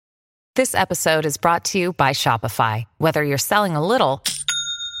This episode is brought to you by Shopify. Whether you're selling a little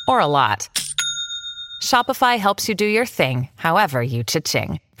or a lot, Shopify helps you do your thing, however you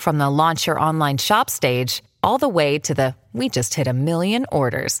cha-ching. From the launch your online shop stage, all the way to the we just hit 1 million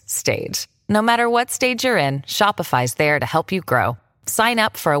orders stage. No matter what stage you're in, Shopify's there to help you grow. Sign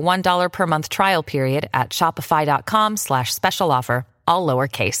up for a $1 per month trial period at shopify.com/special offer, all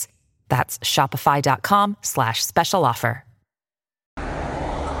lowercase. That's shopify.com/special offer.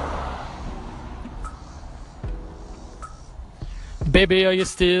 Baby, are you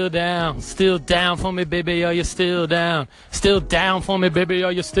still down? Still down for me, baby, are you still down? Still down for me, baby,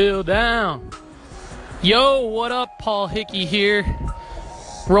 are you still down? Yo, what up? Paul Hickey here.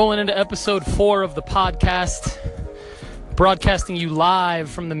 Rolling into episode 4 of the podcast. Broadcasting you live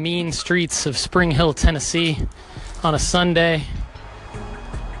from the mean streets of Spring Hill, Tennessee on a Sunday.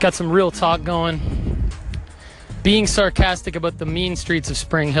 Got some real talk going. Being sarcastic about the mean streets of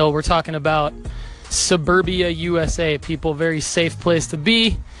Spring Hill, we're talking about Suburbia, USA. People, very safe place to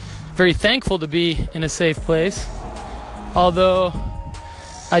be. Very thankful to be in a safe place. Although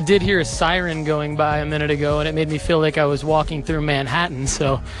I did hear a siren going by a minute ago and it made me feel like I was walking through Manhattan,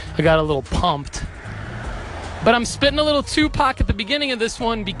 so I got a little pumped. But I'm spitting a little Tupac at the beginning of this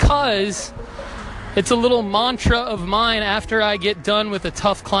one because it's a little mantra of mine after I get done with a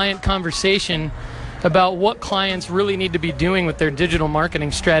tough client conversation about what clients really need to be doing with their digital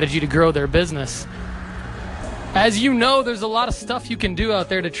marketing strategy to grow their business. As you know, there's a lot of stuff you can do out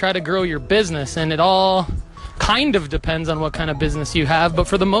there to try to grow your business, and it all kind of depends on what kind of business you have, but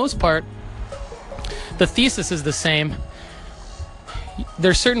for the most part, the thesis is the same.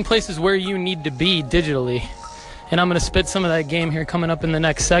 There's certain places where you need to be digitally, and I'm going to spit some of that game here coming up in the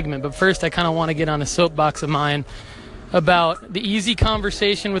next segment, but first I kind of want to get on a soapbox of mine about the easy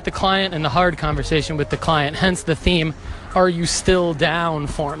conversation with the client and the hard conversation with the client, hence the theme, are you still down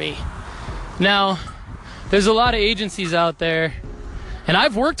for me? Now, there's a lot of agencies out there, and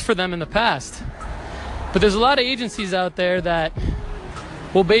I've worked for them in the past, but there's a lot of agencies out there that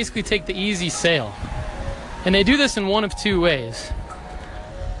will basically take the easy sale. And they do this in one of two ways.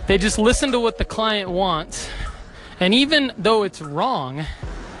 They just listen to what the client wants, and even though it's wrong,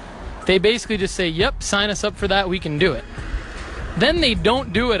 they basically just say, yep, sign us up for that, we can do it. Then they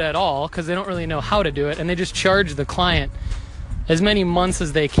don't do it at all because they don't really know how to do it, and they just charge the client as many months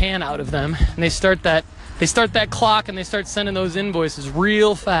as they can out of them, and they start that clock and they start sending those invoices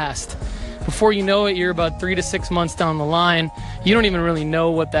real fast. Before you know it, you're about 3 to 6 months down the line. You don't even really know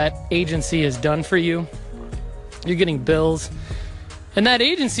what that agency has done for you. You're getting bills. And that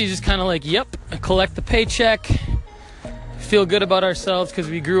agency is just kind of like, yep, collect the paycheck, feel good about ourselves because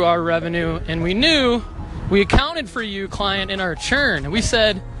we grew our revenue, and we accounted for you, client, in our churn. And we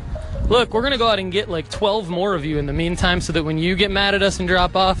said, look, we're going to go out and get like 12 more of you in the meantime so that when you get mad at us and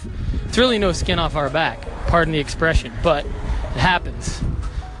drop off, it's really no skin off our back. Pardon the expression, but it happens.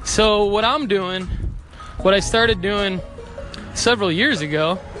 So what I started doing several years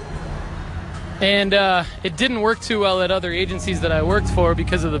ago, and it didn't work too well at other agencies that I worked for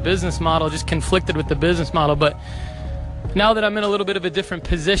because of the business model, just conflicted with the business model. But now that I'm in a little bit of a different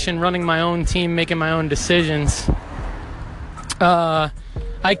position, running my own team, making my own decisions, I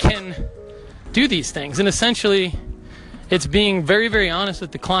can do these things. And essentially, it's being very, very honest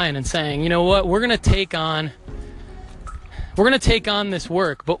with the client and saying, you know what, we're going to take on this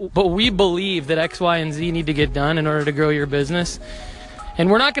work, but we believe that X, Y, and Z need to get done in order to grow your business. And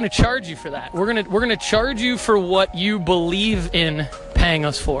we're not going to charge you for that. We're going to charge you for what you believe in paying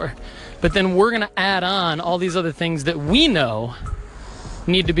us for. But then we're going to add on all these other things that we know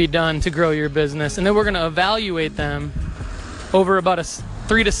need to be done to grow your business. And then we're going to evaluate them over about a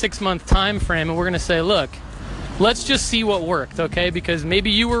 3 to 6 month time frame. And we're going to say, look, let's just see what worked, okay? Because maybe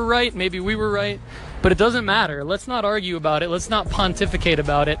you were right, maybe we were right, but it doesn't matter. Let's not argue about it. Let's not pontificate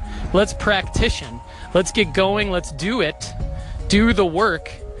about it. Let's practition. Let's get going. Let's do it. Do the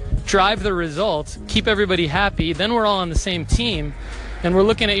work. Drive the results. Keep everybody happy. Then we're all on the same team. And we're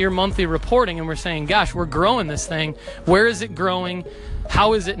looking at your monthly reporting and we're saying, gosh, we're growing this thing. Where is it growing?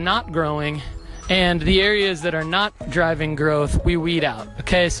 How is it not growing? And the areas that are not driving growth, we weed out.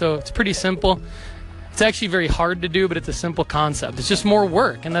 Okay, so it's pretty simple. It's actually very hard to do, but it's a simple concept. It's just more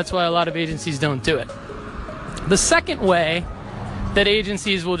work, and that's why a lot of agencies don't do it. The second way that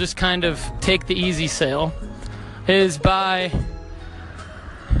agencies will just kind of take the easy sale is by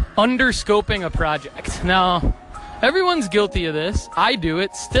underscoping a project. Now, everyone's guilty of this. I do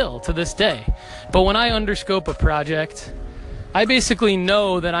it still to this day. But when I underscope a project, I basically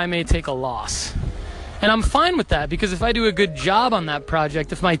know that I may take a loss. And I'm fine with that, because if I do a good job on that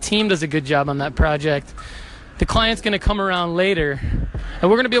project, if my team does a good job on that project, the client's going to come around later, and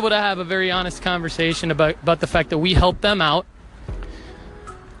we're going to be able to have a very honest conversation about the fact that we helped them out.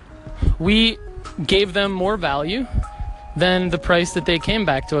 We gave them more value than the price that they came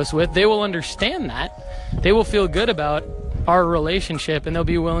back to us with. They will understand that. They will feel good about our relationship, and they'll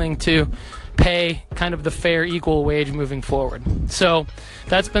be willing to pay kind of the fair, equal wage moving forward. So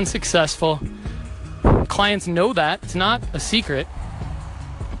that's been successful. Clients know that. It's not a secret.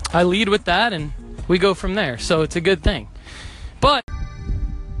 I lead with that, and we go from there. So it's a good thing. But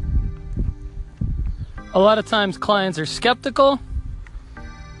a lot of times clients are skeptical.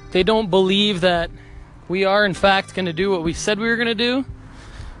 They don't believe that we are, in fact, going to do what we said we were going to do.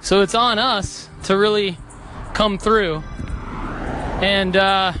 So it's on us to really come through. And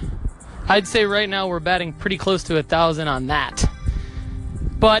I'd say right now we're batting pretty close to 1,000 on that.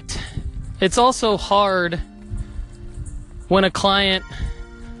 But it's also hard when a client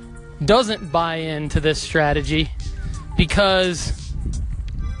doesn't buy into this strategy, because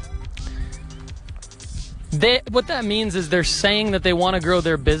what that means is they're saying that they want to grow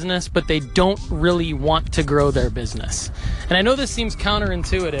their business, but they don't really want to grow their business. And I know this seems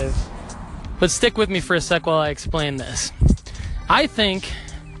counterintuitive, but stick with me for a sec while I explain this. I think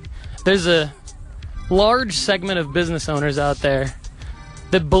there's a large segment of business owners out there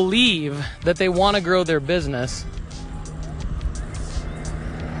that believe that they want to grow their business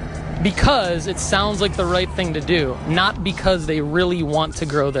because it sounds like the right thing to do, not because they really want to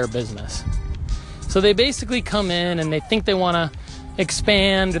grow their business. So they basically come in and they think they want to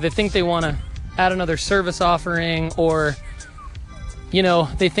expand, or they think they want to add another service offering, or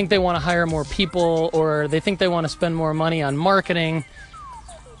they think they want to hire more people, or they think they want to spend more money on marketing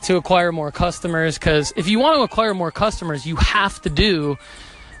to acquire more customers. Because if you want to acquire more customers, you have to do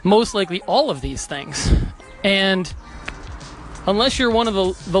most likely all of these things. And unless you're one of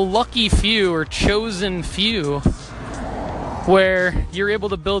the lucky few or chosen few where you're able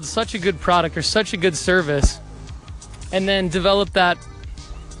to build such a good product or such a good service and then develop that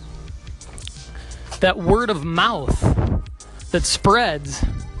word of mouth that spreads,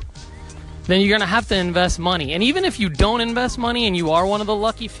 then you're going to have to invest money. And even if you don't invest money and you are one of the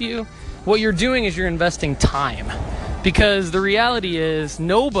lucky few, what you're doing is you're investing time. Because the reality is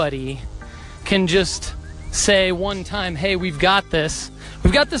nobody can just say one time, hey, we've got this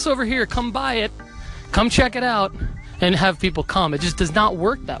over here, come buy it, come check it out, and have people come. It just does not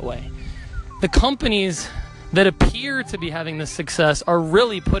work that way. The companies that appear to be having this success are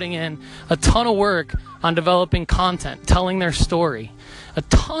really putting in a ton of work on developing content, telling their story, a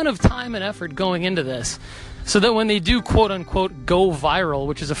ton of time and effort going into this, so that when they do quote unquote go viral,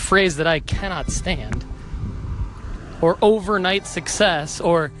 which is a phrase that I cannot stand, or overnight success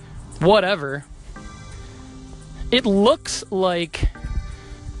or whatever, it looks like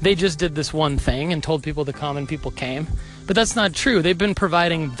they just did this one thing and told people to come and people came. But that's not true. They've been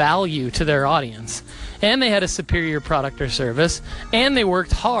providing value to their audience, and they had a superior product or service, and they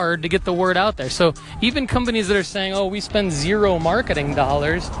worked hard to get the word out there. So even companies that are saying, oh, we spend zero marketing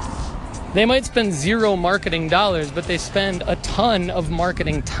dollars, they might spend zero marketing dollars, but they spend a ton of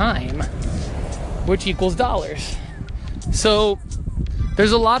marketing time, which equals dollars. So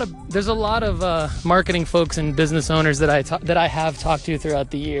there's a lot of marketing folks and business owners that I have talked to throughout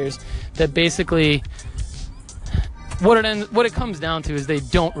the years that basically what it comes down to is they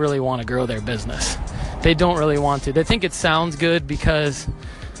don't really want to grow their business. They don't really want to. They think it sounds good because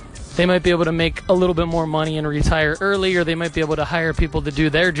they might be able to make a little bit more money and retire early, or they might be able to hire people to do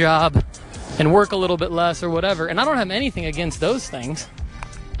their job and work a little bit less or whatever. And I don't have anything against those things.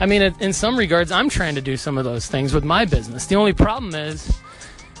 I mean, in some regards, I'm trying to do some of those things with my business. The only problem is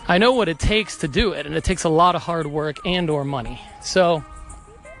I know what it takes to do it, and it takes a lot of hard work and or money. So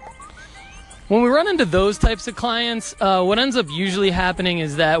when we run into those types of clients, what ends up usually happening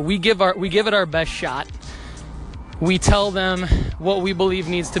is that we give it our best shot. We tell them what we believe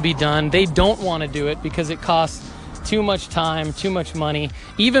needs to be done. They don't want to do it because it costs too much time, too much money,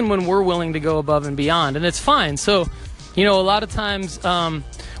 even when we're willing to go above and beyond. And it's fine. So, a lot of times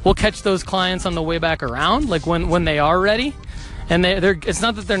we'll catch those clients on the way back around, like when they are ready. And it's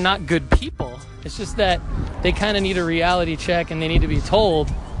not that they're not good people. It's just that they kind of need a reality check, and they need to be told.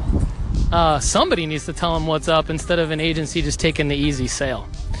 Somebody needs to tell them what's up instead of an agency just taking the easy sale,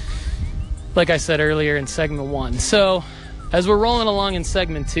 like I said earlier in segment 1. So as we're rolling along in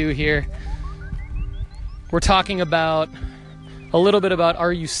segment 2 here, we're talking about a little bit about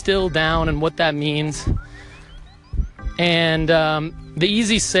are you still down and what that means. And the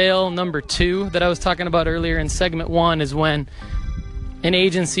easy sale number 2 that I was talking about earlier in segment 1 is when an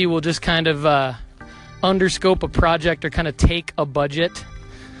agency will just kind of underscope a project or kind of take a budget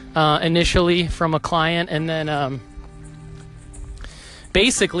initially from a client, and then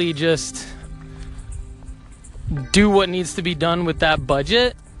basically just do what needs to be done with that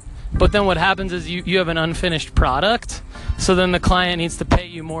budget. But then what happens is you have an unfinished product, so then the client needs to pay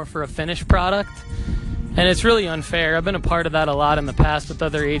you more for a finished product. And it's really unfair. I've been a part of that a lot in the past with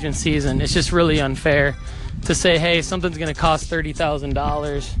other agencies, and it's just really unfair to say, hey, something's going to cost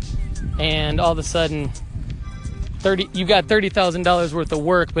 $30,000, and all of a sudden you got $30,000 worth of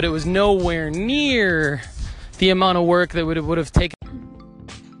work, but it was nowhere near the amount of work that would have taken.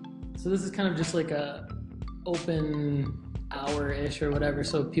 So this is kind of just like a open hour-ish or whatever,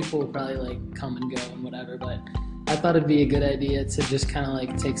 so people will probably like come and go and whatever, but I thought it'd be a good idea to just kind of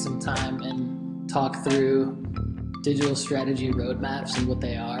like take some time and talk through digital strategy roadmaps and what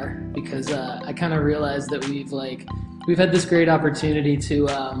they are, because I kind of realized that we've had this great opportunity to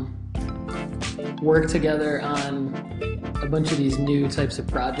work together on a bunch of these new types of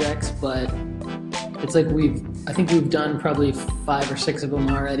projects, but it's like I think we've done probably 5 or 6 of them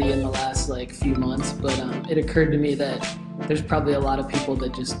already in the last like few months, but it occurred to me that there's probably a lot of people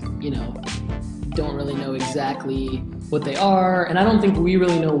that just, don't really know exactly what they are, and I don't think we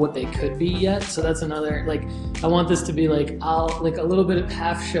really know what they could be yet. So that's another, I want this to be a little bit of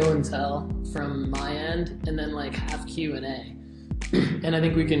half show and tell from my end, and then like half Q&A. And I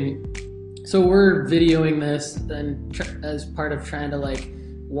think we can, so we're videoing this and as part of trying to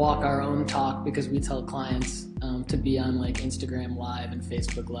walk our own talk, because we tell clients to be on Instagram Live and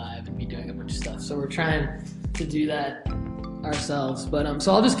Facebook Live and be doing a bunch of stuff. So we're trying to do that ourselves, but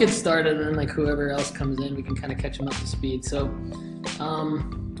so I'll just get started, and then whoever else comes in, we can kind of catch them up to speed. So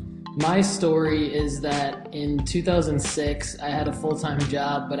my story is that in 2006 I had a full-time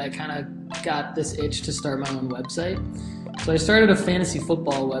job, but I kind of got this itch to start my own website. So I started a fantasy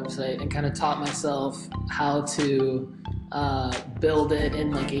football website and kind of taught myself how to build it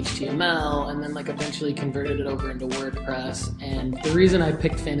in HTML, and then eventually converted it over into WordPress. And the reason I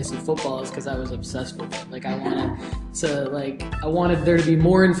picked fantasy football is because I was obsessed with it. I wanted there to be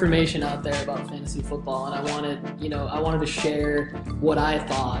more information out there about fantasy football, and I wanted to share what I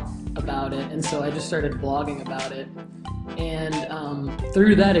thought about it. And so I just started blogging about it. And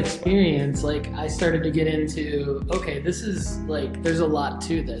through that experience, I started to get into, okay, this is there's a lot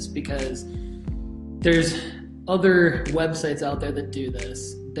to this, because there's other websites out there that do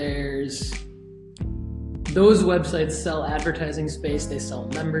this. Those websites sell advertising space, they sell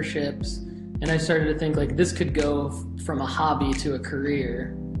memberships, and I started to think this could go from a hobby to a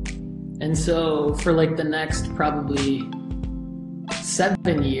career. And so for the next probably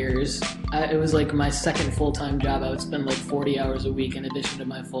 7 years, it was my second full-time job. I would spend 40 hours a week in addition to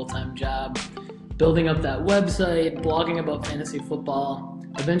my full-time job, building up that website, blogging about fantasy football.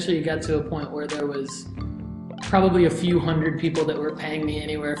 Eventually it got to a point where there was probably a few hundred people that were paying me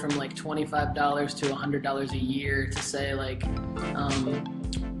anywhere from $25 to $100 a year to say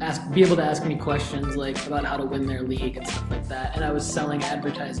be able to ask me questions about how to win their league and stuff like that. And I was selling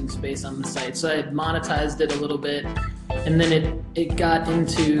advertising space on the site, so I had monetized it a little bit, and then it got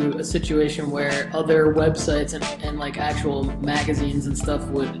into a situation where other websites and actual magazines and stuff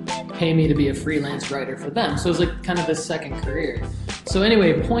would pay me to be a freelance writer for them. So it was kind of this second career. So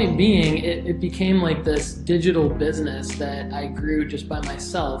anyway, point being, it became this digital business that I grew just by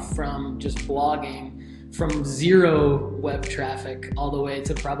myself, from just blogging, from 0 web traffic all the way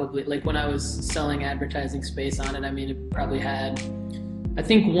to probably, when I was selling advertising space on it, it probably had, I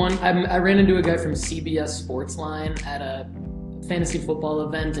think I ran into a guy from CBS Sportsline at a fantasy football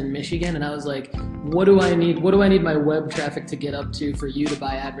event in Michigan, and I was like, what do I need my web traffic to get up to for you to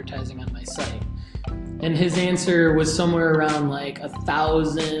buy advertising on my site? And his answer was somewhere around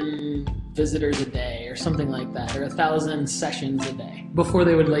 1,000 visitors a day or something like that, or 1,000 sessions a day before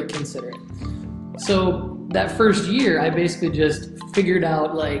they would consider it. So that first year, I basically just figured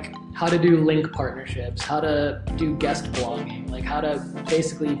out how to do link partnerships, how to do guest blogging, how to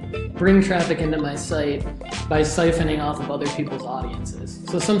basically bring traffic into my site by siphoning off of other people's audiences.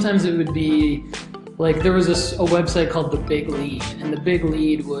 So sometimes it would be there was a website called The Big Lead, and The Big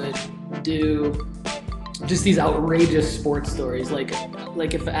Lead would do just these outrageous sports stories, like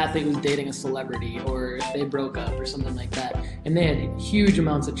if an athlete was dating a celebrity, or if they broke up or something like that, and they had huge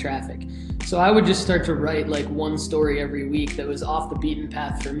amounts of traffic. So I would just start to write one story every week that was off the beaten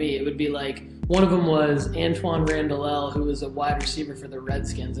path for me. It would be one of them was Antoine Randall, who was a wide receiver for the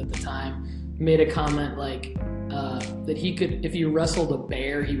Redskins at the time, made a comment that he could, if he wrestled a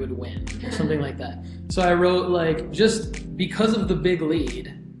bear, he would win, or something like that. So I wrote just because of The Big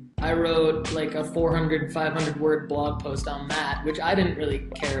Lead, I wrote a 400, 500 word blog post on that, which I didn't really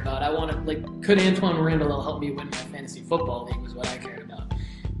care about. I wanted, could Antoine Randall help me win my fantasy football league was what I cared about.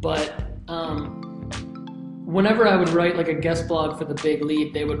 But whenever I would write like a guest blog for the Big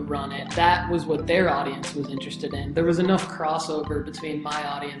Lead, they would run it. That was what their audience was interested in. There was enough crossover between my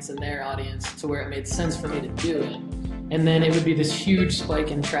audience and their audience to where it made sense for me to do it. And then it would be this huge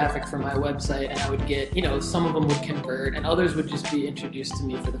spike in traffic for my website, and I would get, some of them would convert and others would just be introduced to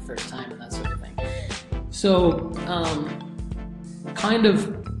me for the first time and that sort of thing. So kind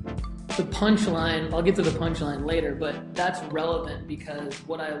of the punchline, I'll get to the punchline later, but that's relevant because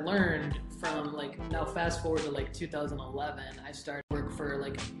what I learned from now fast forward to 2011, I started work for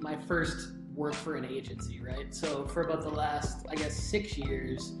my first work for an agency, right? So for about the last, 6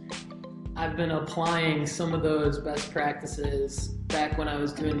 years, I've been applying some of those best practices back when I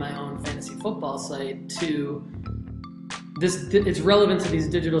was doing my own fantasy football site to this. It's relevant to these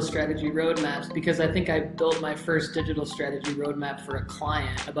digital strategy roadmaps because I think I built my first digital strategy roadmap for a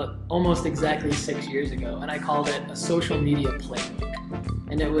client about almost exactly 6 years ago, and I called it a social media playbook.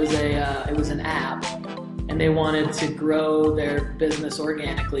 And it was an app, and they wanted to grow their business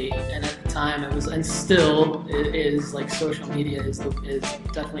organically. And at the time, it was, and still it is, social media is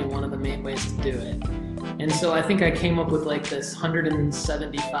definitely one of the main ways to do it. And so I think I came up with this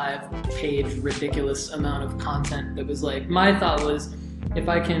 175-page ridiculous amount of content that was my thought was, if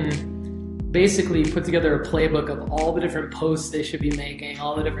I can basically put together a playbook of all the different posts they should be making,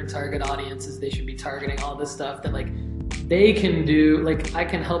 all the different target audiences they should be targeting, all this stuff that they can do, I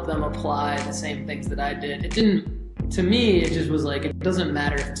can help them apply the same things that I did. It didn't, to me, it just was it doesn't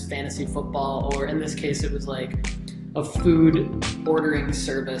matter if it's fantasy football, or in this case it was a food ordering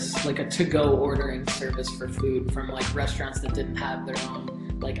service, a to-go ordering service for food from restaurants that didn't have their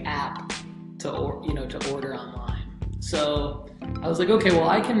own app to order online. So I was okay, well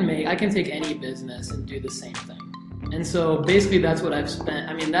I can take any business and do the same thing. And so basically that's what I've spent,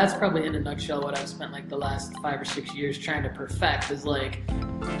 that's probably in a nutshell what I've spent the last 5 or 6 years trying to perfect is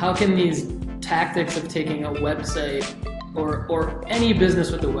how can these tactics of taking a website or any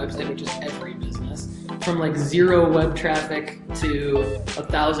business with a website, which is every business, from 0 web traffic to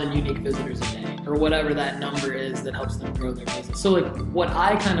 1,000 unique visitors a day, or whatever that number is that helps them grow their business. So what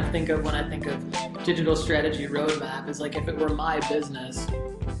I kind of think of when I think of digital strategy roadmap is if it were my business,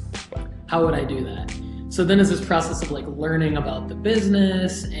 how would I do that? So then it's this process of learning about the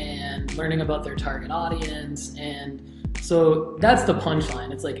business and learning about their target audience. And so that's the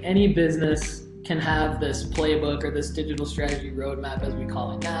punchline. It's any business can have this playbook or this digital strategy roadmap, as we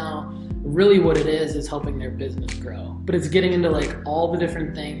call it now. Really what it is helping their business grow. But it's getting into all the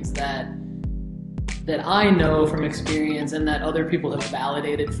different things that I know from experience and that other people have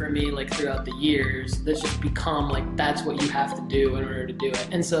validated for me throughout the years. That's just become that's what you have to do in order to do it.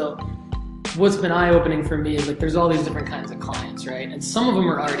 And so what's been eye-opening for me is there's all these different kinds of clients, right? And some of them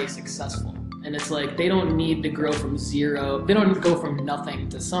are already successful. And it's they don't need to grow from zero. They don't go from nothing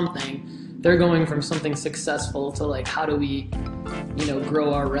to something. They're going from something successful to how do we,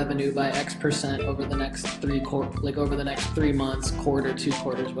 grow our revenue by X% over the next over the next 3 months, quarter, 2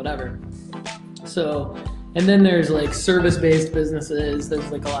 quarters, whatever. So, and then there's service-based businesses. There's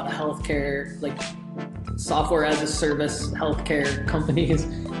a lot of healthcare, software as a service healthcare companies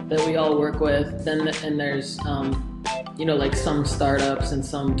that we all work with. And there's some startups and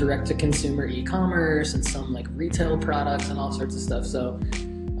some direct-to-consumer e-commerce and some retail products and all sorts of stuff. So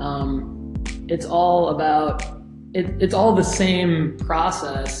it's all about it's all the same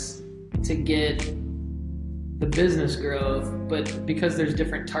process to get the business growth, but because there's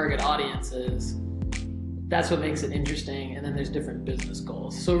different target audiences, that's what makes it interesting. And then there's different business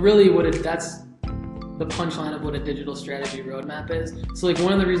goals. So really that's the punchline of what a digital strategy roadmap is. So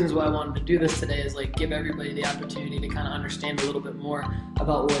one of the reasons why I wanted to do this today is give everybody the opportunity to kind of understand a little bit more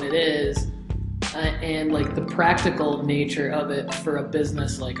about what it is, and the practical nature of it for a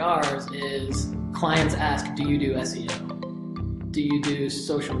business like ours is clients ask, do you do SEO? Do you do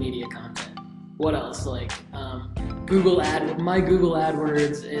social media content? What else? my Google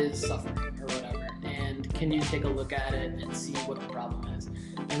AdWords is suffering or whatever, and can you take a look at it and see what the problem is?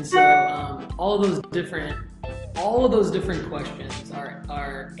 And so all of those different questions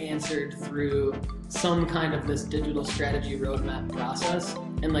are answered through some kind of this digital strategy roadmap process.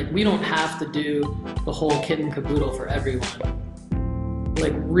 And we don't have to do the whole kit and caboodle for everyone.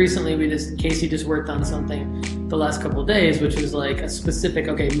 Recently Casey just worked on something the last couple of days, which was a specific,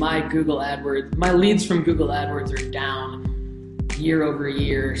 my leads from Google AdWords are down year over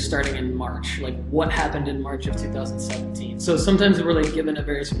year starting in March. What happened in March of 2017? So sometimes we're given a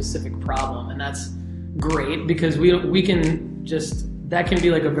very specific problem, and that's great because we can just, that can be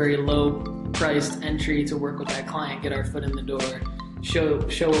a very low priced entry to work with that client, get our foot in the door, show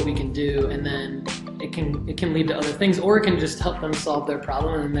what we can do, and then it can lead to other things, or it can just help them solve their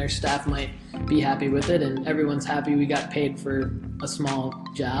problem, and their staff might be happy with it, and everyone's happy. We got paid for a small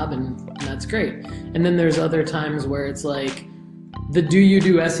job, and that's great. And then there's other times where it's like, the do you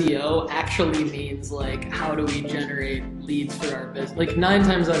do SEO actually means like, how do we generate leads for our business? Like 9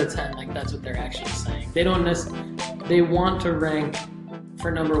 times out of 10, like that's what they're actually saying. They don't they want to rank for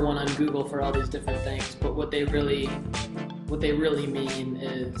number 1 on Google for all these different things, but what they really mean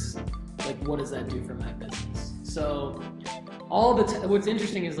is like, what does that do for my business? So what's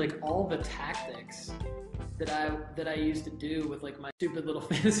interesting is like all the tactics that I used to do with like my stupid little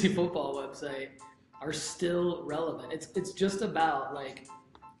fantasy football website are still relevant. It's just about like,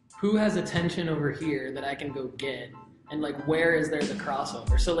 who has attention over here that I can go get, and like, where is there the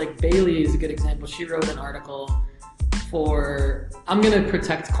crossover? So like Bailey is a good example. She wrote an article for, I'm gonna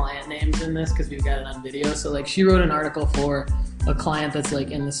protect client names in this because we've got it on video. So like, she wrote an article for a client that's like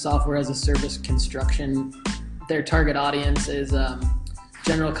in the software as a service construction. Their target audience is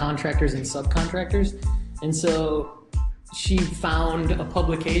general contractors and subcontractors, and so she found a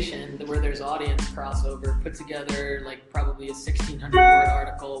publication where there's audience crossover, put together like probably a 1,600 word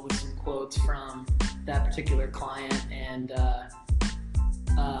article with some quotes from that particular client, and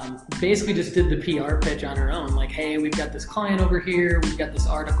basically just did the PR pitch on her own. Like, hey, we've got this client over here, we've got this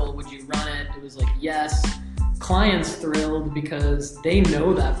article, would you run it? It was like, yes. Clients thrilled because they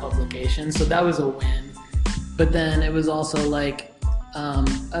know that publication, so that was a win. But then it was also like,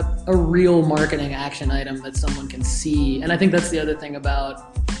 a real marketing action item that someone can see. And I think that's the other thing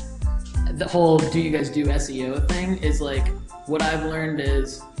about the whole do you guys do SEO thing, is like, what I've learned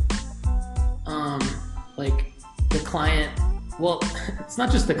is like the client, well, it's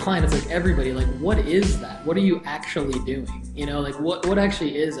not just the client, it's like everybody, like, what is that? What are you actually doing? You know, like what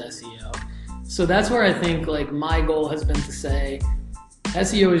actually is SEO? So that's where I think like my goal has been to say,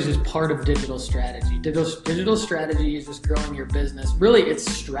 SEO is just part of digital strategy. Digital strategy is just growing your business. Really, it's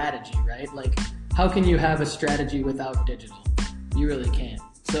strategy, right? Like, how can you have a strategy without digital? You really can't.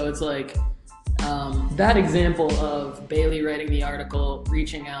 So it's like that example of Bailey writing the article,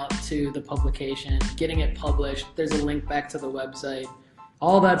 reaching out to the publication, getting it published. There's a link back to the website.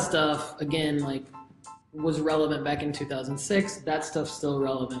 All that stuff, again, like, was relevant back in 2006. That stuff's still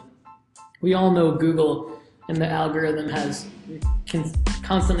relevant. We all know Google and the algorithm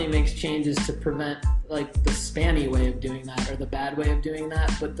constantly makes changes to prevent like the spammy way of doing that or the bad way of doing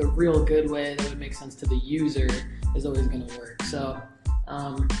that, but the real good way that would make sense to the user is always going to work. So,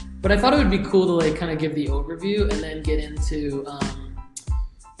 but I thought it would be cool to like kind of give the overview and then get into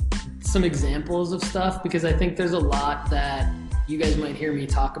some examples of stuff, because I think there's a lot that you guys might hear me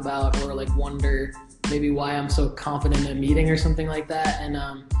talk about or like wonder maybe why I'm so confident in a meeting or something like that. And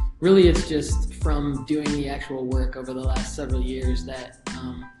really, it's just from doing the actual work over the last several years that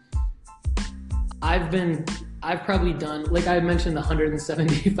I've probably done, like I mentioned, the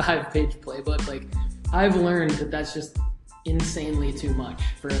 175-page playbook. Like, I've learned that that's just insanely too much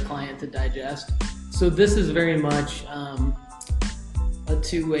for a client to digest. So this is very much a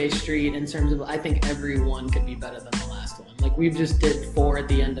two-way street in terms of, I think everyone could be better than the last one. Like, we've just did 4 at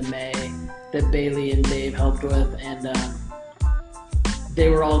the end of May that Bailey and Dave helped with, and they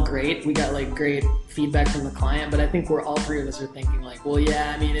were all great. We got like great feedback from the client, but I think all 3 of us are thinking like, well,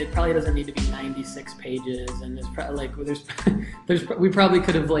 yeah, I mean, it probably doesn't need to be 96 pages, and there's probably like, we probably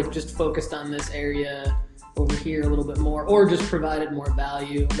could have like just focused on this area over here a little bit more, or just provided more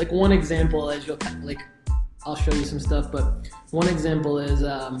value. Like, one example is, I'll show you some stuff, but one example is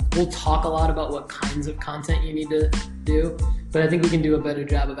we'll talk a lot about what kinds of content you need to do, but I think we can do a better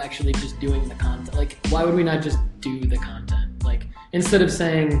job of actually just doing the content. Like, why would we not just do the content? Like, instead of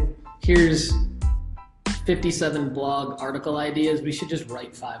saying, here's 57 blog article ideas, we should just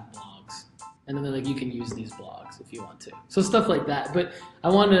write 5 blogs. And then they're like, you can use these blogs if you want to. So stuff like that. But I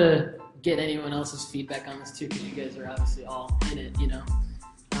want to get anyone else's feedback on this too, because you guys are obviously all in it, you know.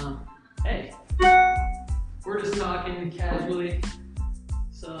 Hey, we're just talking casually,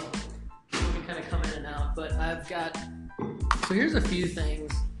 so we can kind of come in and out. But so here's a few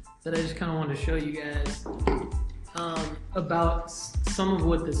things that I just kind of wanted to show you guys about some of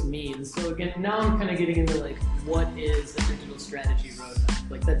what this means. So again, now I'm kind of getting into like, what is a digital strategy roadmap?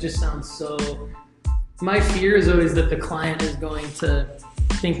 Like, that just sounds so, my fear is always that the client is going to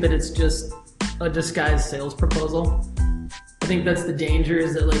think that it's just a disguised sales proposal. I think that's the danger,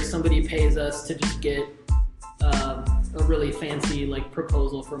 is that like somebody pays us to just get a really fancy like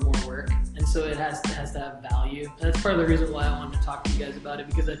proposal for more work, and so it has to have value. And that's part of the reason why I wanted to talk to you guys about it,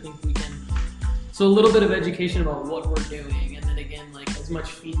 because I think we can. So a little bit of education about what we're doing, and then again, like, as much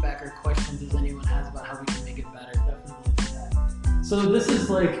feedback or questions as anyone has about how we can make it better, definitely do that. So this is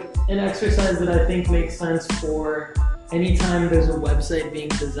like an exercise that I think makes sense for anytime there's a website being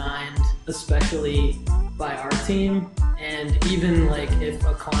designed, especially by our team, and even like if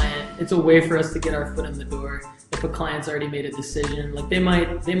a client, it's a way for us to get our foot in the door. If a client's already made a decision, like they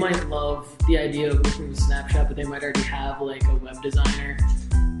might love the idea of working with Snapshot, but they might already have like a web designer.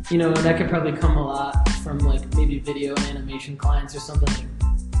 You know, that could probably come a lot from like maybe video and animation clients or something.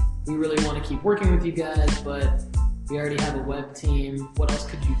 Like, we really want to keep working with you guys, but we already have a web team. What else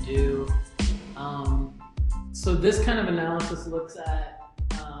could you do? So this kind of analysis looks at,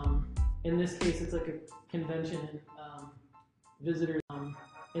 in this case, it's like a convention and visitors.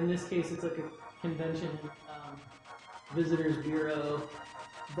 In this case, it's like a convention and visitors bureau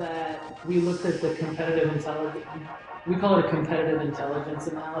that we looked at the competitive intelligence. We call it a competitive intelligence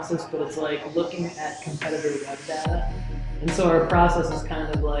analysis, but it's like looking at competitor web data. And so our process is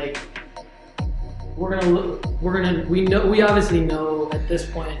kind of like, we obviously know at this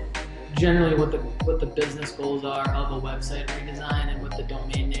point generally what the business goals are of a website redesign and what the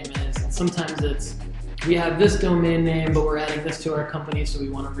domain name is. And sometimes it's, we have this domain name, but we're adding this to our company, so we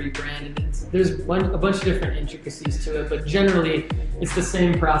want to rebrand. And there's a bunch of different intricacies to it, but generally it's the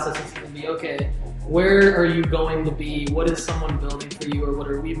same process. It's going to be, okay, where are you going to be? What is someone building for you, or what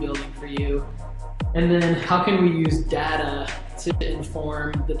are we building for you? And then how can we use data to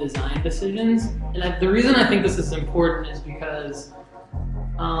inform the design decisions? And the reason I think this is important is because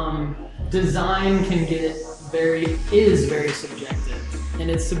design can get very subjective. And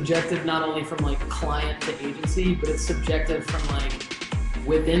it's subjective not only from like client to agency, but it's subjective from like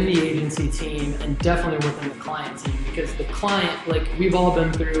within the agency team and definitely within the client team, because the client, like we've all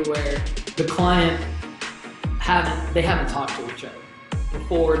been through where the client haven't talked to each other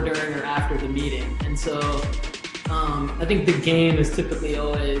before, during, or after the meeting. And so I think the game is typically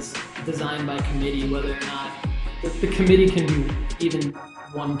always designed by committee, whether or not the committee can be even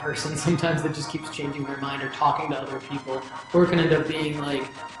one person sometimes that just keeps changing their mind or talking to other people, or it can end up being like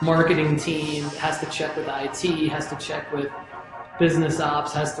marketing team has to check with IT, has to check with business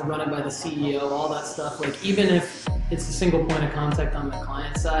ops, has to run it by the CEO, all that stuff. Like even if it's a single point of contact on the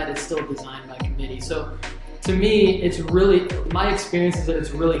client side, it's still designed by committee. So to me, it's really, my experience is that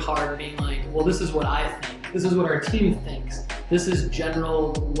it's really hard being like, well, this is what I think, this is what our team thinks, this is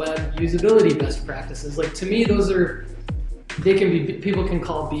general web usability best practices. Like to me, those are, they can be, people can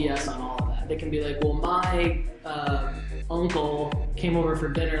call BS on all of that. They can be like, well, my uncle came over for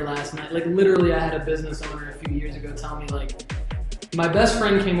dinner last night. Like literally I had a business owner a few years ago tell me like, my best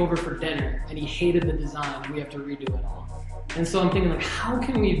friend came over for dinner and he hated the design, we have to redo it all. And so I'm thinking like, how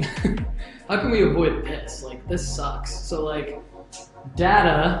can we avoid this? Like this sucks. So like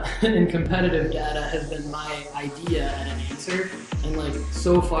data and competitive data has been my idea and an answer. And like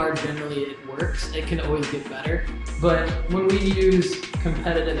so far generally it works. It can always get better. But when we use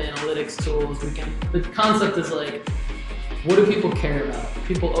competitive analytics tools, the concept is like, what do people care about?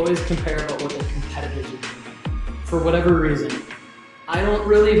 People always care about what their competitors are doing for whatever reason. I don't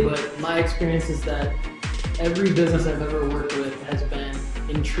really, but my experience is that every business I've ever worked with has been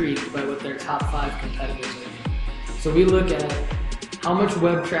intrigued by what their top 5 competitors are doing. So we look at how much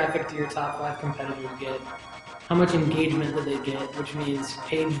web traffic do your top 5 competitors get, how much engagement do they get, which means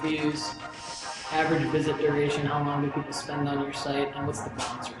page views, average visit duration, how long do people spend on your site, and what's the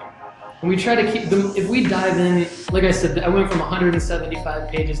bounce rate. And we try to keep them, if we dive in, like I said, I went from 175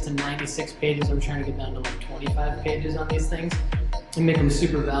 pages to 96 pages. I'm trying to get down to like 25 pages on these things and make them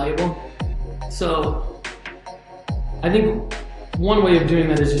super valuable. So I think one way of doing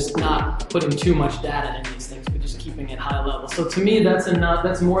that is just not putting too much data in these things, but just keeping it high level. So to me, that's enough.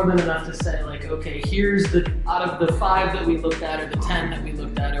 That's more than enough to say like, okay, here's out of the 5 that we looked at, or the 10 that we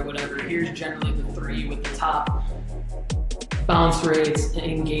looked at, or whatever, here's generally the 3 with the top bounce rates,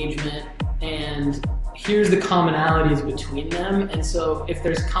 engagement, and here's the commonalities between them. And so if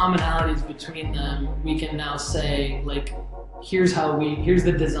there's commonalities between them, we can now say, like, here's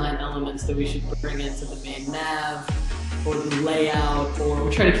the design elements that we should bring into the main nav, or the layout, or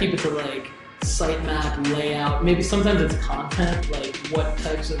we try to keep it to like sitemap, layout. Maybe sometimes it's content, like what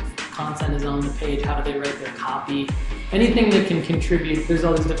types of content is on the page, how do they write their copy, anything that can contribute. There's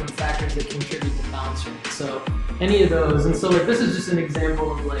all these different factors that contribute to bounce rate. So any of those. And so like this is just an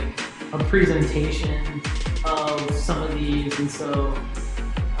example of like a presentation of some of these. And so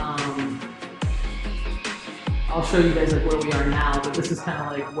I'll show you guys like where we are now, but this is kind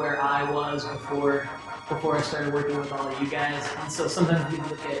of like where I was before I started working with all of you guys. And so sometimes we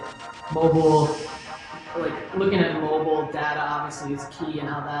look at mobile, like looking at mobile data obviously is key and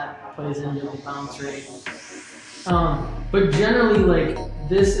how that plays into the bounce rate. But generally, like,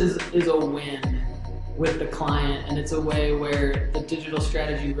 this is a win with the client, and it's a way where the digital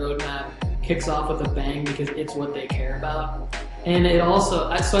strategy roadmap kicks off with a bang because it's what they care about. And it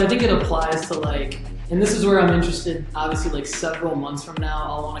also, so I think it applies to like, and this is where I'm interested, obviously like several months from now,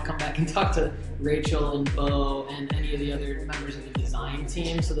 I'll want to come back and talk to Rachel and Bo and any of the other members of the design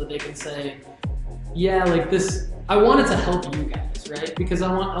team so that they can say, yeah, like this, I want it to help you guys, right? Because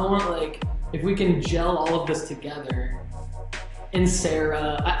I want like, if we can gel all of this together, and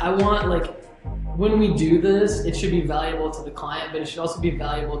Sarah, I want like, when we do this, it should be valuable to the client, but it should also be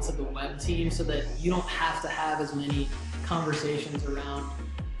valuable to the web team so that you don't have to have as many conversations around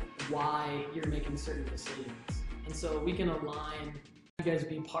why you're making certain decisions. And so we can align, you guys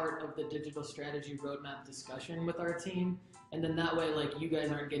be part of the digital strategy roadmap discussion with our team. And then that way, like, you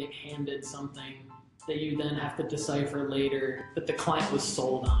guys aren't getting handed something that you then have to decipher later that the client was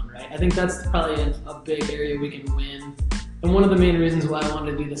sold on, right? I think that's probably a big area we can win. And one of the main reasons why I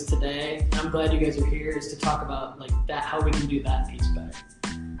wanted to do this today, and I'm glad you guys are here, is to talk about like that, how we can do that piece better.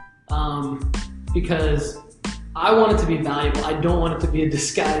 Because I want it to be valuable. I don't want it to be a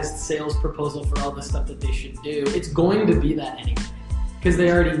disguised sales proposal for all the stuff that they should do. It's going to be that anyway, because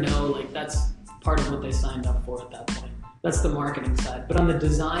they already know like that's part of what they signed up for at that point. That's the marketing side. But on the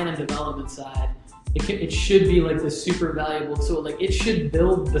design and development side, it should be like the super valuable tool. Like it should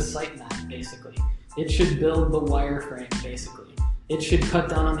build the sitemap basically. It should build the wireframe, basically. It should cut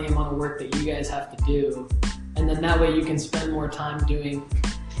down on the amount of work that you guys have to do. And then that way you can spend more time doing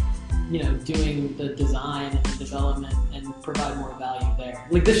the design and the development and provide more value there.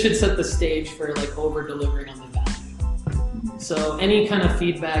 Like this should set the stage for like over delivering on the value. So any kind of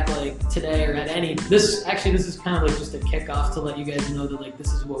feedback like today or this is kind of like just a kickoff to let you guys know that like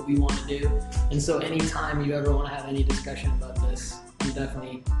this is what we want to do. And so anytime you ever want to have any discussion about this, I'm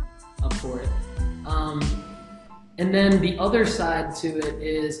definitely up for it. And then the other side to it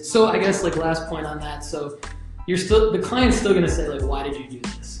is, so I guess like last point on that, so the client's still gonna say like, why did you do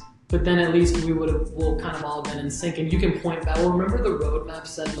this? But then at least we'll kind of all been in sync, and you can point back, well, remember the roadmap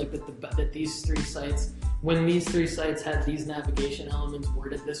said like that these three sites, when these three sites had these navigation elements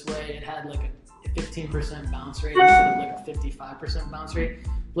worded this way, it had like a 15% bounce rate instead of like a 55% bounce rate.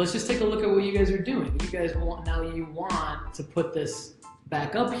 Let's just take a look at what you guys are doing. You guys want to put this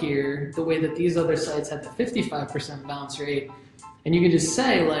back up here the way that these other sites had the 55% bounce rate, and you can just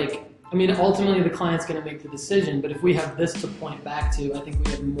say like, I mean, ultimately the client's going to make the decision, but if we have this to point back to, I think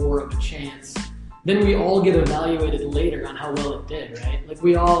we have more of a chance. Then we all get evaluated later on how well it did, right? Like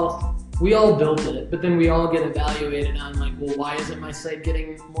we all built it, but then we all get evaluated on like, well, why isn't my site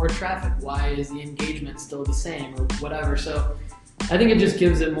getting more traffic? Why is the engagement still the same or whatever? So I think it just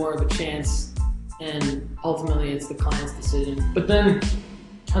gives it more of a chance, and ultimately it's the client's decision. But then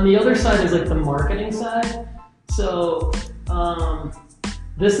on the other side is like the marketing side. So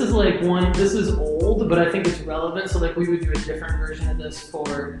this is old, but I think it's relevant. So like we would do a different version of this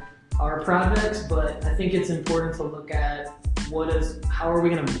for our projects, but I think it's important to look at how are we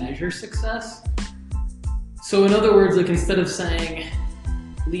going to measure success? So in other words, like instead of saying,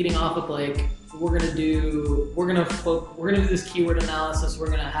 leading off with like, we're gonna do this keyword analysis.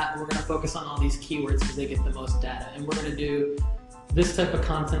 We're gonna focus on all these keywords because they get the most data, and we're gonna do this type of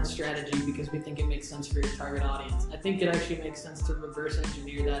content strategy because we think it makes sense for your target audience. I think it actually makes sense to reverse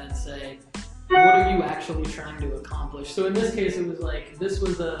engineer that and say, what are you actually trying to accomplish? So in this case, it was like, this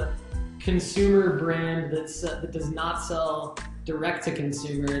was a consumer brand that does not sell direct to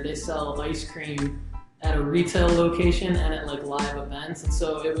consumer. They sell ice cream at a retail location and at like live events. And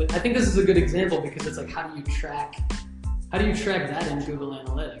so I think this is a good example because it's like, how do you track that in Google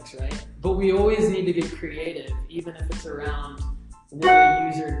Analytics, right? But we always need to get creative, even if it's around what a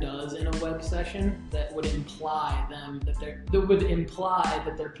user does in a web session that would imply that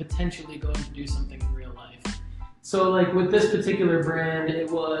they're potentially going to do something in real life. So like with this particular brand, it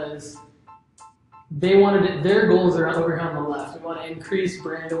was, their goals are over here on the left. We want to increase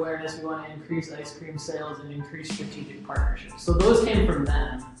brand awareness, we want to increase ice cream sales, and increase strategic partnerships. So those came from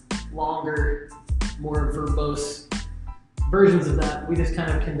them, longer, more verbose versions of that. We just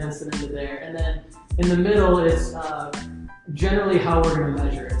kind of condensed it into there. And then in the middle is generally how we're going to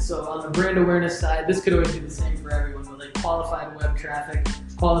measure it. So on the brand awareness side, this could always be the same for everyone, but like qualified web traffic,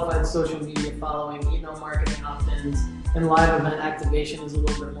 qualified social media following, email marketing opt-ins, and live event activation is a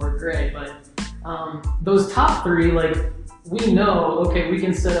little bit more gray. But those top three, like we know, okay, we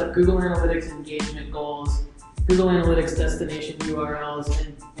can set up Google Analytics engagement goals, Google Analytics destination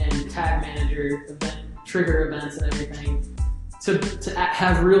URLs, and tag manager event, trigger events and everything to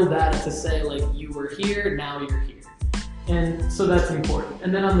have real data to say like, you were here, now you're here. And so that's important.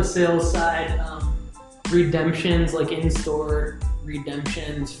 And then on the sales side, redemptions like in-store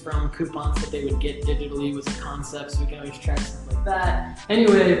redemptions from coupons that they would get digitally was a concept, so we can always track stuff like that.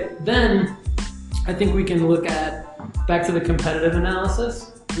 Anyway, then I think we can look at back to the competitive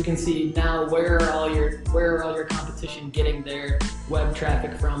analysis. We can see now where are all your competition getting their web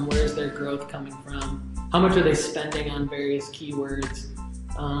traffic from? Where's their growth coming from? How much are they spending on various keywords?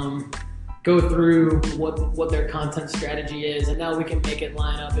 Go through what their content strategy is, and now we can make it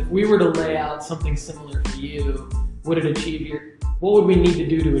line up. If we were to lay out something similar for you, what would we need to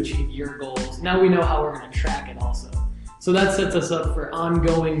do to achieve your goals? Now we know how we're going to track it also. So that sets us up for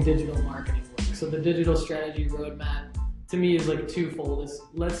ongoing digital marketing work. So the digital strategy roadmap to me is like twofold.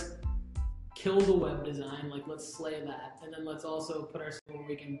 Let's kill the web design, like let's slay that, and then let's also put ourselves where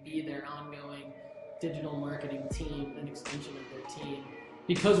we can be their ongoing digital marketing team, an extension of their team.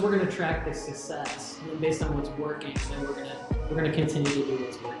 Because we're going to track the success, and then based on what's working, then we're going to continue to do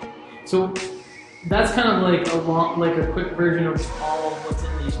what's working. So that's kind of like a quick version of all of what's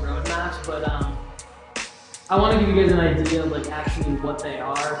in these roadmaps. But I want to give you guys an idea of like actually what they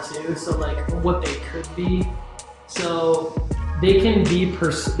are too. So like what they could be. So they can be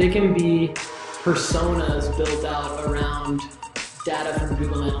personas built out around data from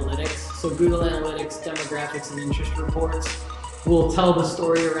Google Analytics. So Google Analytics demographics and interest reports will tell the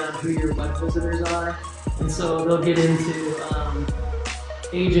story around who your web visitors are. And so they'll get into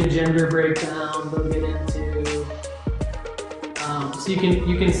age and gender breakdown. They'll get into, so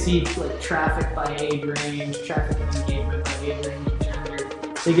you can see like traffic by age range, traffic and engagement by age range and gender.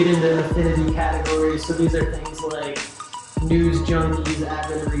 They get into affinity categories. So these are things like news junkies,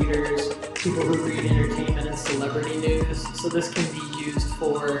 avid readers, people who read entertainment and celebrity news. So this can be used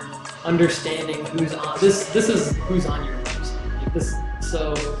for understanding who's on, this is who's on your website.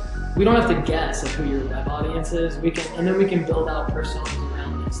 So we don't have to guess at who your web audience is. And then we can build out personas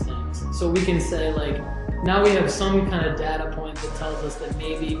around these things. So we can say like, now we have some kind of data point that tells us that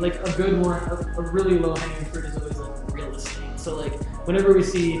maybe like a good one, a really low hanging fruit is always like real estate. So like whenever we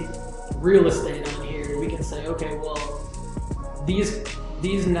see real estate on here, we can say, okay, well,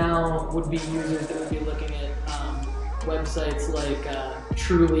 these now would be users that would be looking at websites like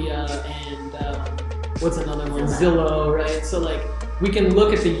Trulia and what's another one? Zillow, right? So like we can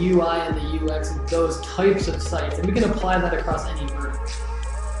look at the UI and the UX of those types of sites, and we can apply that across any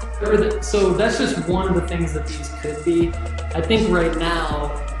vertical. So that's just one of the things that these could be. I think right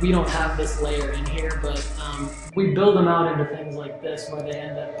now we don't have this layer in here, but we build them out into things like this where they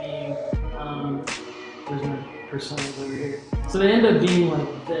end up being, there's my personas over here. So they end up being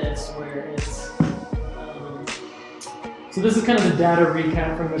like this where it's, so this is kind of the data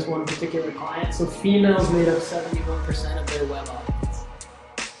recap from this one particular client. So females made up 71% of their web audience.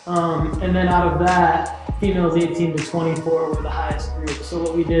 And then out of that, females 18 to 24 were the highest group. So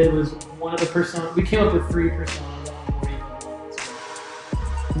what we did was one of the personas, we came up with 3 personas.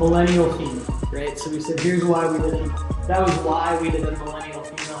 Millennial female, right? So we said, here's why we did it. That was why we did a millennial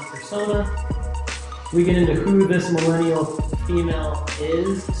female persona. We get into who this millennial female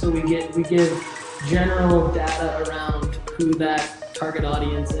is. So we give general data around who that target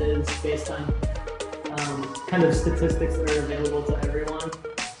audience is based on kind of statistics that are available to everyone.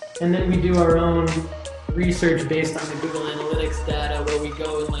 And then we do our own research based on the Google Analytics data where we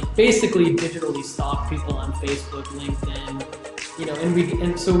go and like basically digitally stalk people on Facebook, LinkedIn, you know,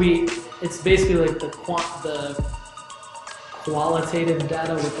 it's basically like the qualitative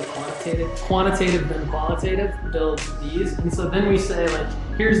data with the quantitative then qualitative builds these. And so then we say like,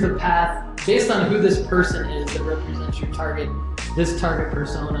 here's the path based on who this person is that represents your target, this target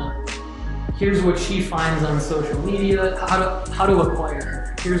persona. Here's what she finds on social media, how to acquire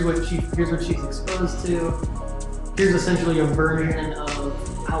her. Here's what she's exposed to. Here's essentially a version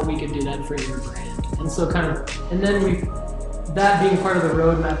of how we could do that for your brand. And so and then that being part of the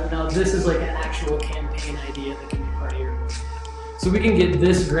roadmap, now this is like an actual campaign idea that can be part of your roadmap. So we can get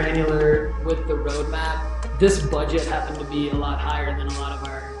this granular with the roadmap. This budget happened to be a lot higher than a lot of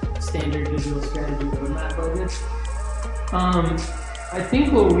our standard digital strategy roadmap budgets. I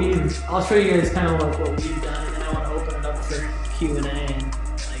think I'll show you guys kind of like what we've done, and then I want to open it up for Q&A and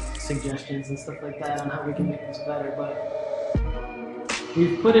like suggestions and stuff like that on how we can make this better. But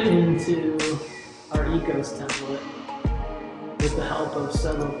we've put it into our ecos template with the help of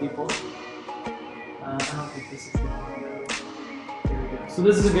several people. I don't think this is the one. Here we go. So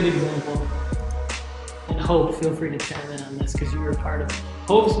this is a good example. And Hope, feel free to chime in on this because you were part of it.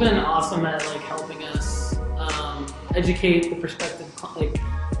 Hope's been awesome at like helping us educate the prospective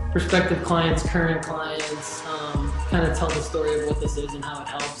clients, current clients, kind of tell the story of what this is and how it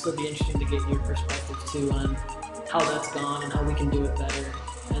helps. So it'd be interesting to get your perspective too on how that's gone and how we can do it better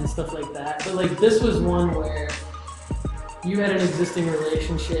and stuff like that. But like this was one where you had an existing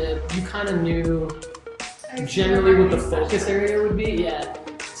relationship, you kind of knew generally what the focus area would be. Yeah.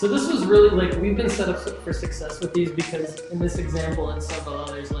 So this was really like, we've been set up for success with these because in this example and several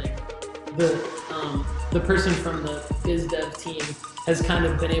others, like the person from the biz dev team has kind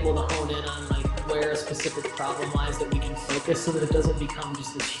of been able to hone in on like where a specific problem lies that we can focus so that it doesn't become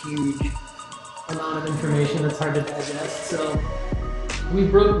just this huge amount of information that's hard to digest. So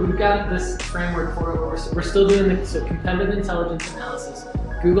we've got this framework for it. We're still doing competitive intelligence analysis,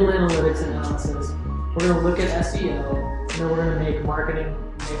 Google Analytics analysis. We're going to look at SEO, and then we're going to make marketing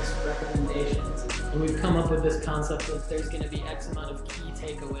mix recommendations. And we've come up with this concept that there's going to be X amount of key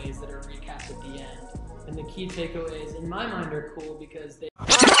takeaways that are recapped at the end. And the key takeaways, in my mind, are cool because they are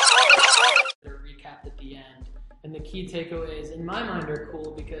recapped at the end. And the key takeaways, in my mind, are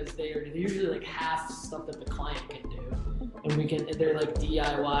cool because they're usually like half stuff that the client can do. And they're like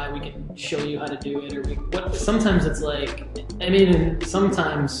DIY, we can show you how to do it, or sometimes it's like,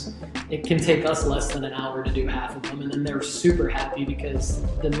 sometimes it can take us less than an hour to do half of them, and then they're super happy because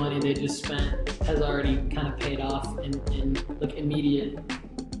the money they just spent has already kind of paid off in like immediate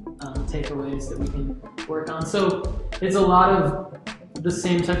takeaways that we can work on. So it's a lot of the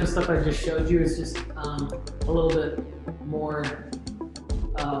same type of stuff I just showed you. It's just a little bit more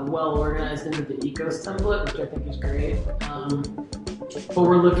well organized into the ecos template, which I think is great. But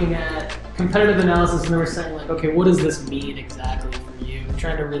we're looking at competitive analysis, and then we're saying like, okay, what does this mean exactly for you? We're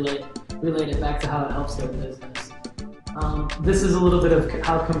trying to relate it back to how it helps their business. This is a little bit of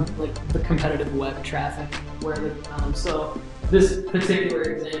how the competitive web traffic, so this particular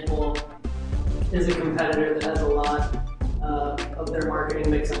example is a competitor that has a lot of their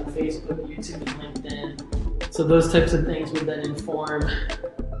marketing mix on Facebook, YouTube, and LinkedIn. So those types of things would then inform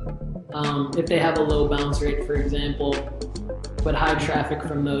if they have a low bounce rate, for example, but high traffic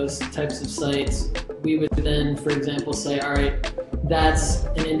from those types of sites. We would then, for example, say, all right, that's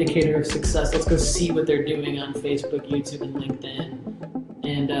an indicator of success. Let's go see what they're doing on Facebook, YouTube, and LinkedIn,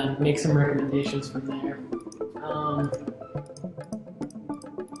 and make some recommendations from there.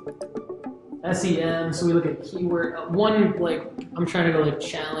 SEM, so we look at keyword. I'm trying to go like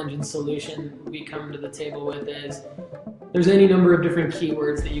challenge and solution we come to the table with is there's any number of different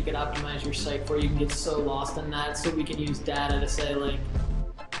keywords that you can optimize your site for. You can get so lost in that, so we can use data to say like,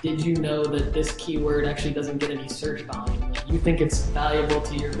 did you know that this keyword actually doesn't get any search volume? Like, you think it's valuable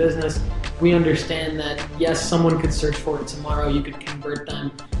to your business. We understand that, yes, someone could search for it tomorrow, you could convert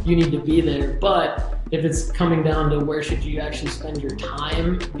them, you need to be there, but if it's coming down to where should you actually spend your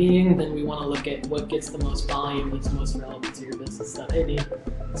time being, then we want to look at what gets the most volume that's most relevant to your business stuff.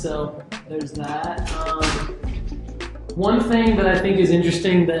 So there's that. One thing that I think is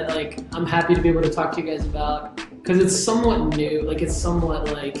interesting that like I'm happy to be able to talk to you guys about, because it's somewhat new, like it's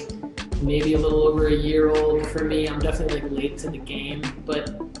somewhat like maybe a little over a year old for me. I'm definitely like late to the game,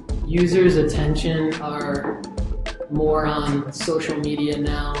 but users' attention are more on social media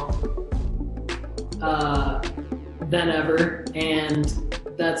now than ever, and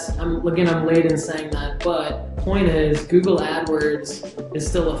I'm late in saying that, but point is Google AdWords is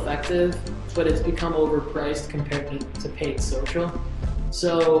still effective, but it's become overpriced compared to paid social.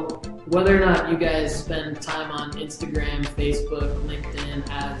 So whether or not you guys spend time on Instagram, Facebook, LinkedIn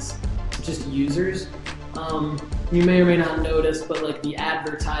as just users, you may or may not notice, but like the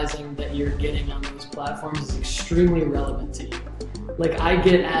advertising that you're getting on those platforms is extremely relevant to you. Like I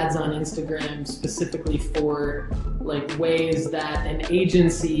get ads on Instagram specifically for like ways that an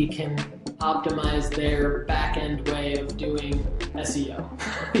agency can optimize their back-end way of doing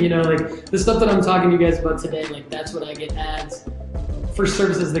SEO. You know, like the stuff that I'm talking to you guys about today, like that's what I get ads for,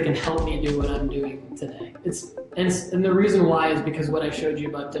 services that can help me do what I'm doing today. And the reason why is because what I showed you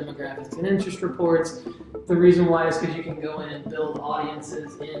about demographics and interest reports. The reason why is because you can go in and build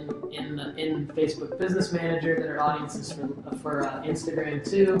audiences in Facebook Business Manager that are audiences for Instagram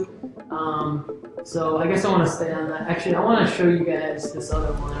too. So I guess I want to stay on that. Actually, I want to show you guys this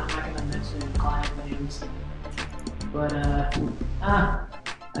other one. I'm not going to mention any client names, but I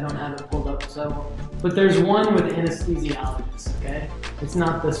don't have it pulled up. So, but there's one with anesthesiologists. Okay, it's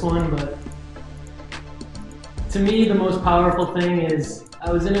not this one, but to me the most powerful thing is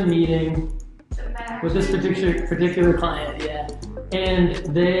I was in a meeting with this particular client, yeah, and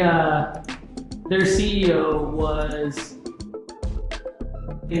their CEO was.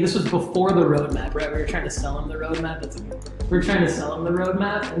 This was before the roadmap, right? We were trying to sell him the roadmap. We were trying to sell him the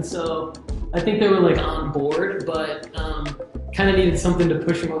roadmap, and so I think they were like on board, but kind of needed something to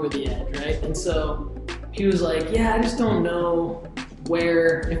push him over the edge, right? And so he was like, "Yeah, I just don't know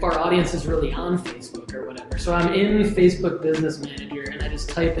if our audience is really on Facebook or whatever." So I'm in Facebook Business Manager, and I just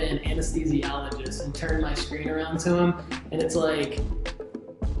type in anesthesiologist and turn my screen around to him, and it's like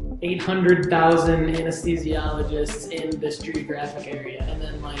 800,000 anesthesiologists in this geographic area. And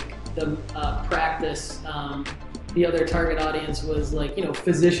then like the practice, the other target audience was like,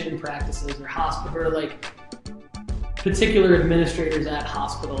 physician practices or hospital, or like particular administrators at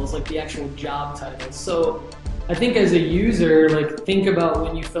hospitals, like the actual job titles. So I think as a user, like think about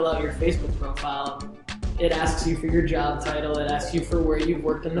when you fill out your Facebook profile, it asks you for your job title, it asks you for where you've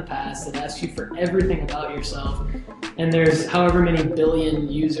worked in the past, it asks you for everything about yourself. And there's however many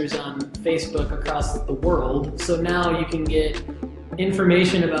billion users on Facebook across the world. So now you can get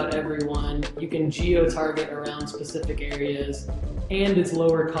information about everyone, you can geo-target around specific areas, and it's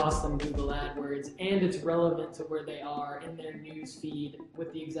lower cost than Google AdWords, and it's relevant to where they are in their news feed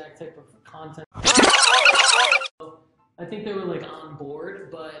with the exact type of content. I think they were like on board,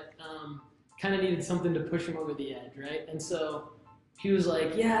 but kind of needed something to push him over the edge, right? And so he was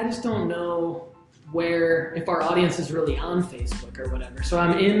like, yeah, I just don't know if our audience is really on Facebook or whatever. So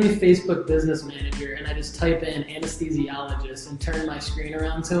I'm in Facebook Business Manager and I just type in anesthesiologist and turn my screen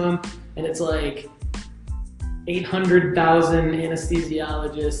around to him, and it's like 800,000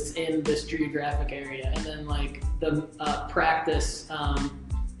 anesthesiologists in this geographic area. And then like the practice,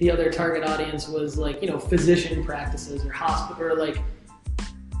 the other target audience was like, physician practices or hospital, or like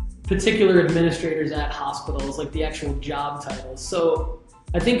particular administrators at hospitals, like the actual job titles. So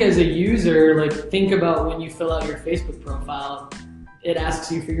I think as a user, like think about when you fill out your Facebook profile, it asks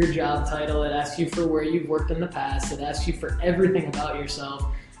you for your job title, it asks you for where you've worked in the past, it asks you for everything about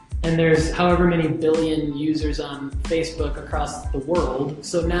yourself. And there's however many billion users on Facebook across the world.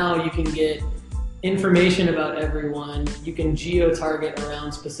 So now you can get information about everyone, you can geo-target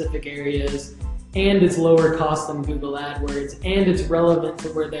around specific areas, and it's lower cost than Google AdWords, and it's relevant to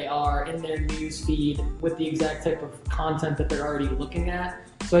where they are in their news feed with the exact type of content that they're already looking at.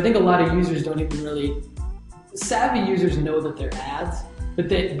 So I think a lot of users don't even really, savvy users know that they're ads, but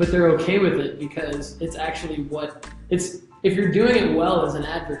they're okay with it because it's actually if you're doing it well as an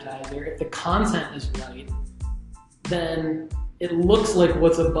advertiser, if the content is right, then it looks like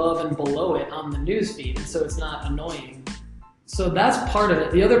what's above and below it on the news feed, and so it's not annoying. So that's part of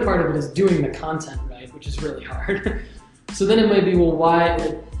it. The other part of it is doing the content right, which is really hard. So then it might be, well,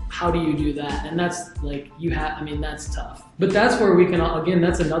 how do you do that? And that's like, that's tough. But that's where we can all, again,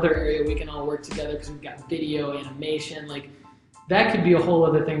 that's another area we can all work together because we've got video, animation, like that could be a whole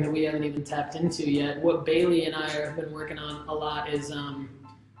other thing that we haven't even tapped into yet. What Bailey and I have been working on a lot is, the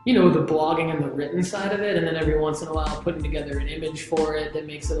blogging and the written side of it, and then every once in a while putting together an image for it that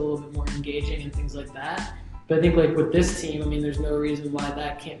makes it a little bit more engaging and things like that. But I think like with this team, there's no reason why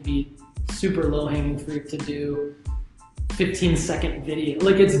that can't be super low-hanging fruit to do 15-second video.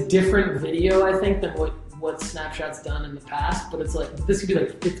 Like it's different video, I think, than what Snapshot's done in the past, but it's like, this could be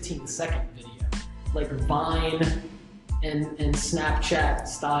like 15-second video. Like Vine and Snapchat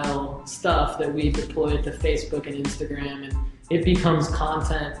style stuff that we deploy to Facebook and Instagram, and it becomes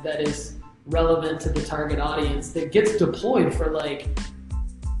content that is relevant to the target audience that gets deployed for like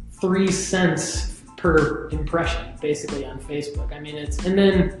 3 cents per impression, basically on Facebook.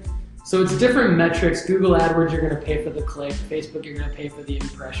 So it's different metrics. Google AdWords, you're gonna pay for the click. Facebook, you're gonna pay for the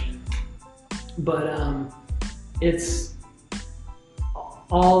impression. But there's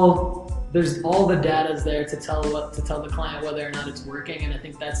all the data's there to tell the client whether or not it's working, and I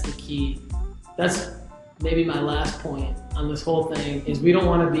think that's the key. That's maybe my last point on this whole thing is we don't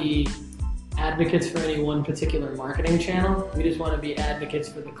want to be advocates for any one particular marketing channel. We just want to be advocates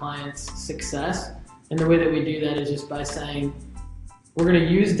for the client's success. And the way that we do that is just by saying, we're going to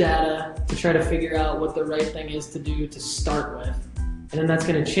use data to try to figure out what the right thing is to do to start with. And then that's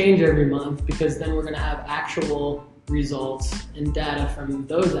going to change every month because then we're going to have actual results and data from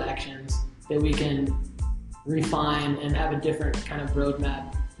those actions that we can refine and have a different kind of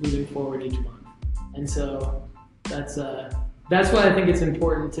roadmap moving forward each month. And so that's why I think it's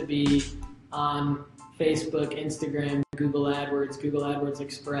important to be on Facebook, Instagram, Google AdWords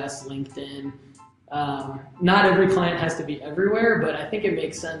Express, LinkedIn. Not every client has to be everywhere, but I think it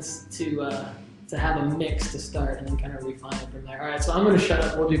makes sense to have a mix to start and then kind of refine it from there. All right, so I'm going to shut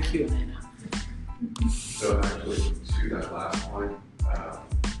up. We'll do Q&A now. So actually, to that last point,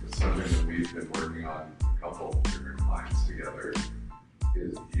 it's something that we've been working on a couple of different clients together,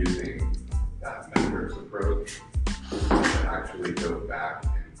 is using that metrics approach to actually go back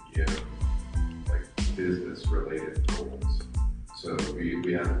and give like business-related goals. So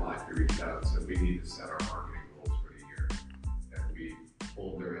we had a client who reached out and said, we need to set our marketing goals for the year. And we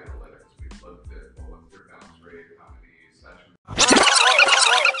pulled their analytics. We looked at what's their bounce rate, how many sessions.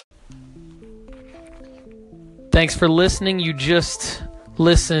 Thanks for listening. You just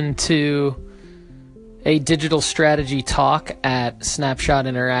listen to a digital strategy talk at SnapShot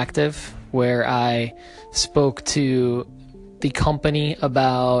Interactive, where I spoke to the company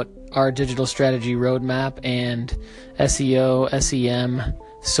about our digital strategy roadmap and SEO, SEM,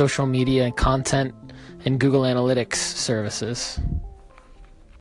 social media, content, and Google Analytics services.